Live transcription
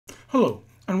Hello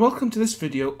and welcome to this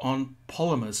video on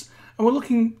polymers, and we're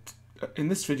looking in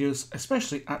this video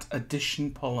especially at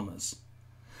addition polymers.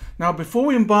 Now before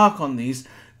we embark on these,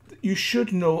 you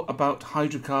should know about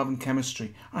hydrocarbon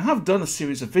chemistry. I have done a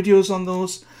series of videos on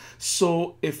those,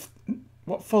 so if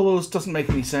what follows doesn't make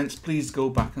any sense, please go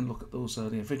back and look at those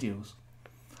earlier videos.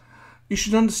 You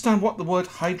should understand what the word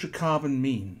hydrocarbon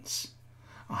means.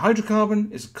 A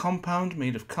hydrocarbon is a compound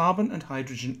made of carbon and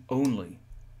hydrogen only.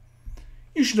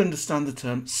 You should understand the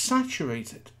term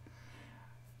saturated.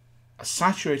 A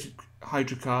saturated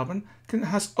hydrocarbon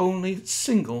has only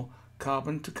single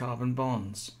carbon-to-carbon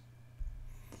bonds.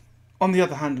 On the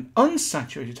other hand, an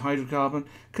unsaturated hydrocarbon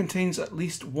contains at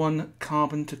least one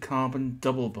carbon-to-carbon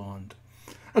double bond.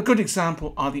 A good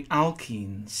example are the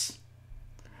alkenes.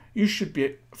 You should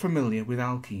be familiar with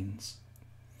alkenes.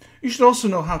 You should also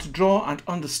know how to draw and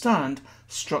understand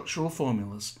structural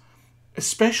formulas,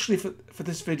 especially for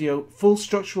this video, full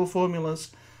structural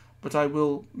formulas, but I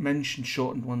will mention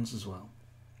shortened ones as well.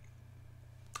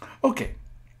 Okay,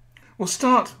 we'll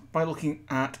start by looking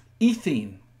at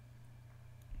ethene.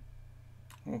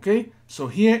 Okay, so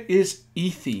here is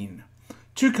ethene.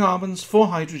 2 carbons, 4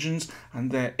 hydrogens,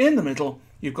 and there in the middle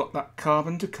you've got that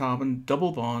carbon-to-carbon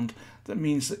double bond that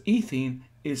means that ethene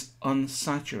is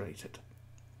unsaturated.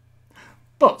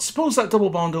 But suppose that double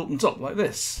bond opens up like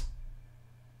this.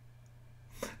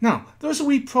 Now, there's a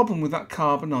wee problem with that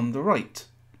carbon on the right.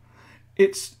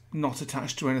 It's not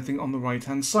attached to anything on the right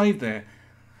hand side there.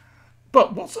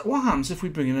 But what happens if we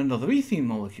bring in another ethene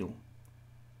molecule?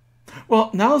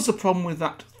 Well, now there's a problem with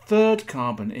that third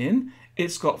carbon in.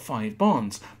 It's got 5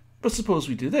 bonds. But suppose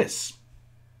we do this.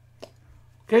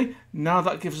 Okay, now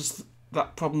that gives us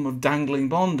that problem of dangling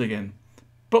bond again.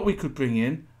 But we could bring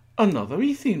in another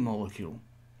ethene molecule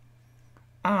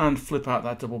and flip out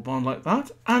that double bond like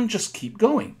that and just keep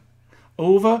going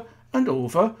over and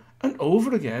over and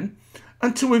over again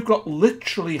until we've got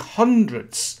literally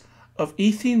hundreds of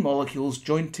ethene molecules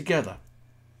joined together.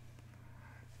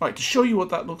 Right, to show you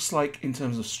what that looks like in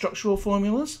terms of structural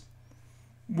formulas,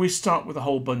 we start with a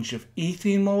whole bunch of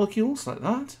ethene molecules like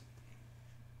that.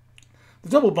 The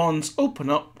double bonds open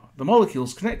up, the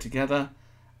molecules connect together,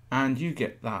 and you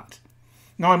get that.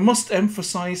 Now I must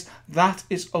emphasize that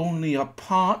is only a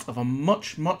part of a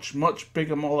much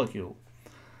bigger molecule.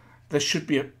 There should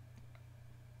be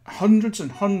hundreds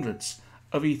and hundreds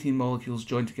of ethene molecules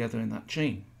joined together in that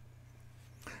chain.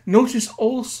 Notice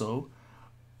also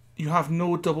you have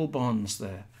no double bonds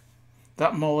there.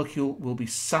 That molecule will be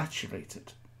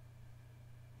saturated.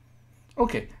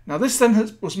 Okay, now this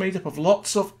then was made up of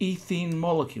lots of ethene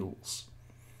molecules.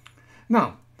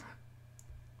 Now,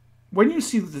 when you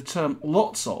see the term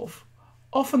lots of,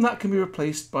 often that can be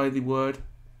replaced by the word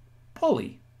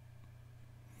poly.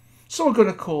 So we're going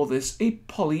to call this a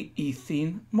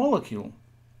polyethene molecule.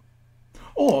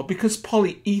 Or, because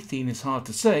polyethene is hard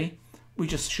to say, we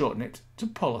just shorten it to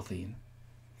polythene.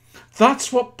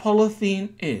 That's what polythene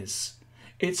is.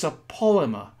 It's a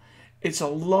polymer. It's a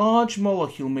large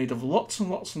molecule made of lots and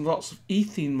lots and lots of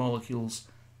ethene molecules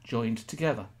joined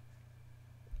together.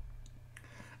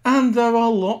 And there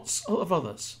are lots of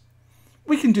others.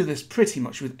 We can do this pretty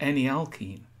much with any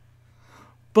alkene.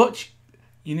 But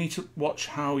you need to watch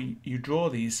how you draw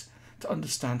these to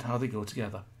understand how they go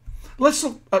together. Let's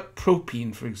look at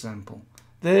propene, for example.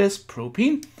 There's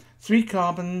propene, 3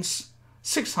 carbons,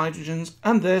 6 hydrogens,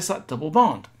 and there's that double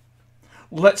bond.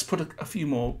 Let's put a few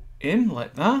more in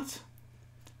like that.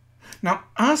 Now,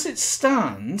 as it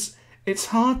stands, it's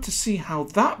hard to see how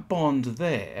that bond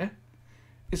there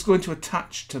is going to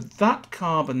attach to that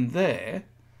carbon there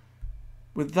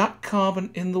with that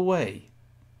carbon in the way.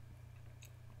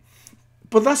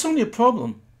 But that's only a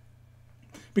problem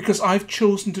because I've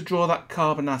chosen to draw that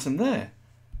carbon atom there.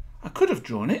 I could have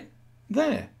drawn it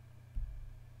there,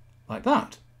 like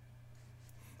that.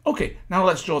 Okay, now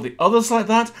let's draw the others like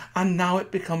that, and now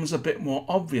it becomes a bit more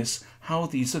obvious how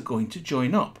these are going to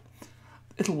join up.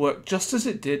 It'll work just as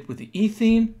it did with the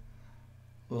ethene,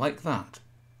 like that.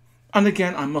 And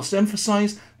again, I must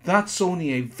emphasize, that's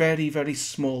only a very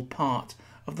small part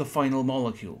of the final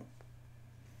molecule.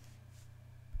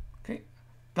 Okay,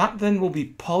 that then will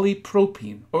be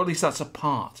polypropene, or at least that's a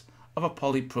part of a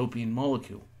polypropene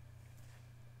molecule.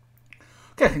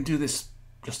 Okay, I can do this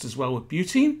just as well with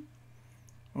butene.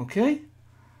 Okay,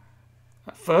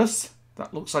 at first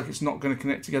that looks like it's not going to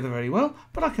connect together very well,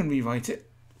 but I can rewrite it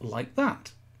like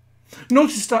that.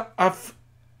 Notice that I've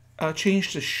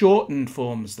changed to shortened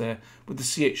forms there with the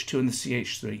CH2 and the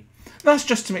CH3. That's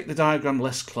just to make the diagram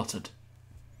less cluttered.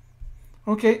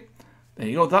 Okay, there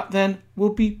you go. That then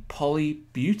will be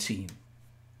polybutene.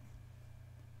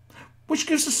 which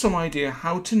gives us some idea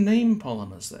how to name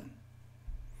polymers then.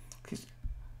 Okay.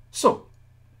 So,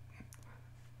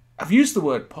 I've used the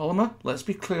word polymer. Let's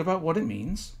be clear about what it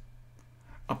means.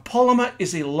 A polymer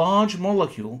is a large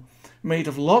molecule made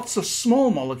of lots of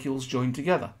small molecules joined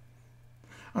together.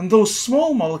 And those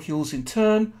small molecules in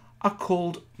turn are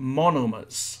called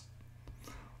monomers.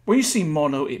 When you see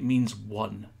mono, it means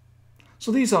one. So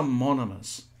these are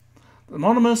monomers. The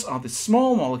monomers are the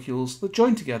small molecules that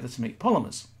join together to make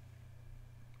polymers.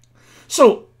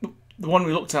 So the one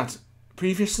we looked at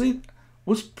previously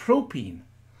was propene.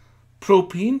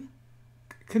 Propene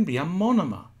can be a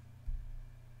monomer.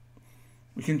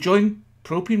 We can join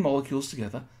propene molecules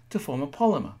together to form a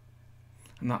polymer.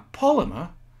 And that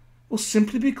polymer will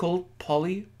simply be called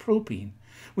polypropene.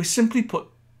 We simply put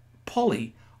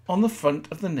poly on the front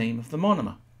of the name of the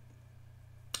monomer.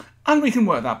 And we can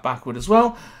work that backward as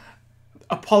well.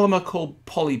 A polymer called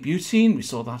polybutene, we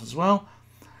saw that as well.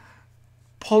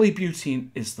 Polybutene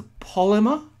is the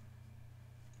polymer.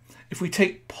 If we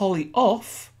take poly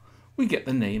off, we get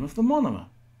the name of the monomer,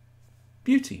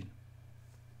 butene.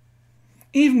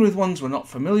 Even with ones we're not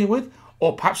familiar with,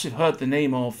 or perhaps we've heard the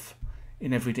name of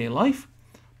in everyday life,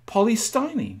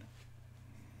 polystyrene.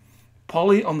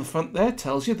 Poly on the front there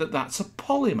tells you that that's a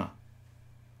polymer.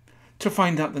 To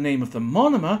find out the name of the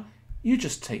monomer, you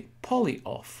just take poly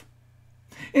off.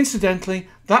 Incidentally,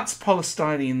 that's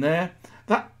polystyrene there.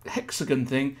 That hexagon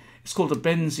thing is called a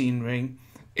benzene ring.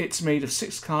 It's made of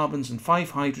 6 carbons and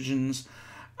 5 hydrogens,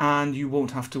 and you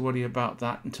won't have to worry about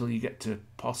that until you get to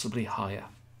possibly higher.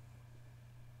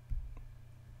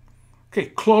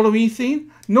 Okay, chloroethene.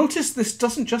 Notice this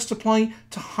doesn't just apply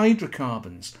to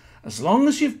hydrocarbons. As long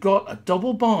as you've got a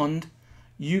double bond,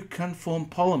 you can form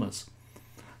polymers.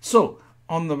 So,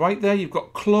 on the right there, you've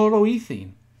got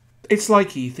chloroethene. It's like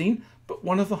ethene, but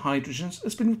one of the hydrogens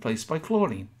has been replaced by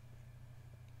chlorine.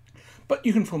 But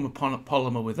you can form a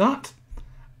polymer with that,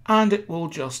 and it will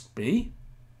just be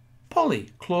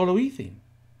polychloroethene.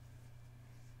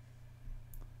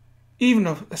 Even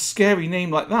a scary name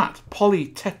like that,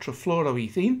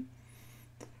 polytetrafluoroethene,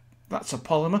 that's a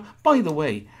polymer. By the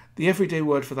way, the everyday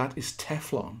word for that is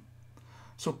Teflon.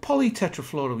 So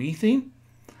polytetrafluoroethene,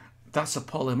 that's a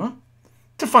polymer.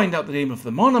 To find out the name of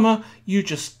the monomer, you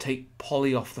just take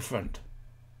poly off the front.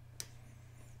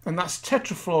 And that's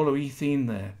tetrafluoroethene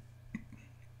there.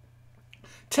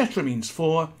 Tetra means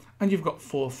 4, and you've got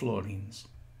 4 fluorines.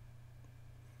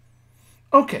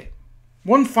 Okay.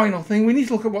 One final thing, we need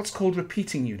to look at what's called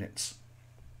repeating units.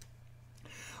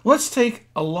 Let's take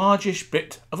a largish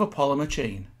bit of a polymer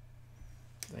chain.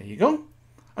 There you go.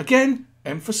 Again,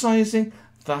 emphasizing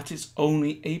that is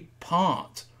only a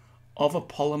part of a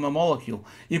polymer molecule.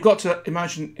 You've got to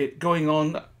imagine it going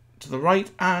on to the right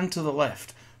and to the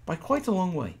left by quite a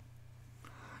long way.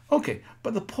 Okay,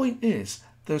 but the point is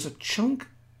there's a chunk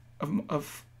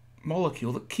of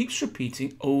molecule that keeps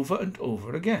repeating over and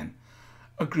over again.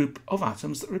 A group of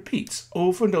atoms that repeats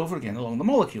over and over again along the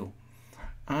molecule.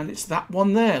 And it's that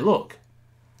one there, look.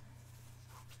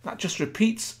 That just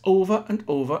repeats over and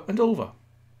over and over.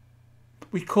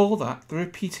 We call that the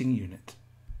repeating unit.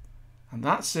 And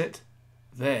that's it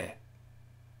there.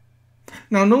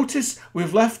 Now notice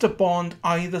we've left a bond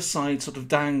either side sort of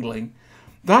dangling.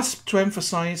 That's to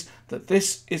emphasize that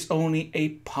this is only a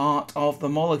part of the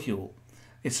molecule.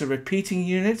 It's a repeating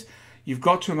unit. You've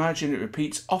got to imagine it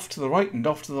repeats off to the right and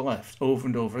off to the left over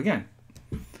and over again.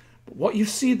 But what you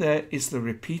see there is the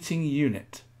repeating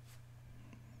unit.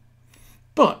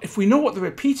 But if we know what the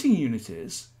repeating unit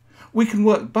is, we can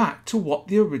work back to what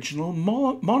the original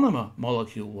monomer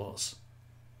molecule was.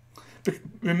 But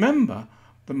remember,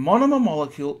 the monomer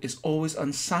molecule is always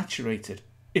unsaturated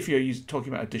if you're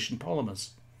talking about addition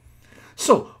polymers.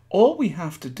 So all we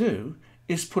have to do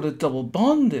is put a double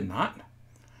bond in that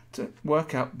to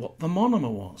work out what the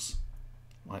monomer was,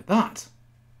 like that.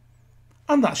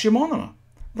 And that's your monomer.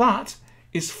 That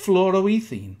is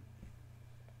fluoroethene.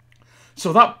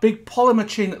 So that big polymer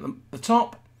chain at the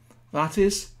top, that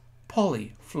is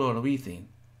polyfluoroethene.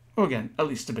 Or again, at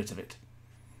least a bit of it.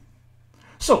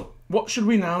 So, what should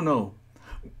we now know?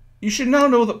 You should now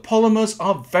know that polymers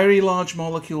are very large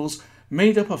molecules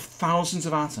made up of thousands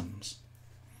of atoms.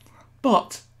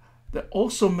 But they're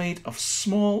also made of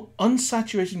small,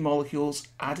 unsaturated molecules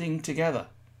adding together.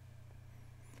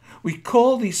 We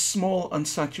call these small,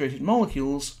 unsaturated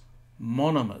molecules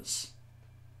monomers.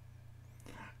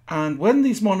 And when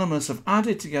these monomers have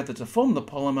added together to form the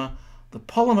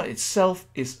polymer itself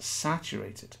is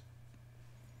saturated.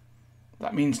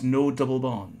 That means no double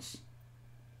bonds.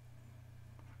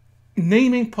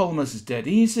 Naming polymers is dead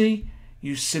easy.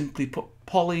 You simply put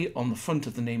poly on the front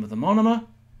of the name of the monomer.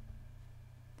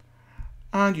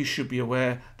 And you should be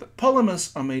aware that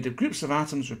polymers are made of groups of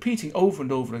atoms repeating over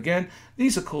and over again.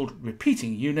 These are called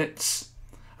repeating units.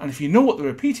 And if you know what the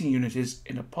repeating unit is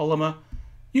in a polymer,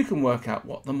 you can work out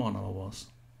what the monomer was.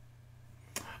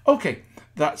 Okay,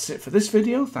 that's it for this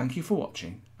video. Thank you for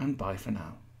watching, and bye for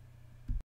now.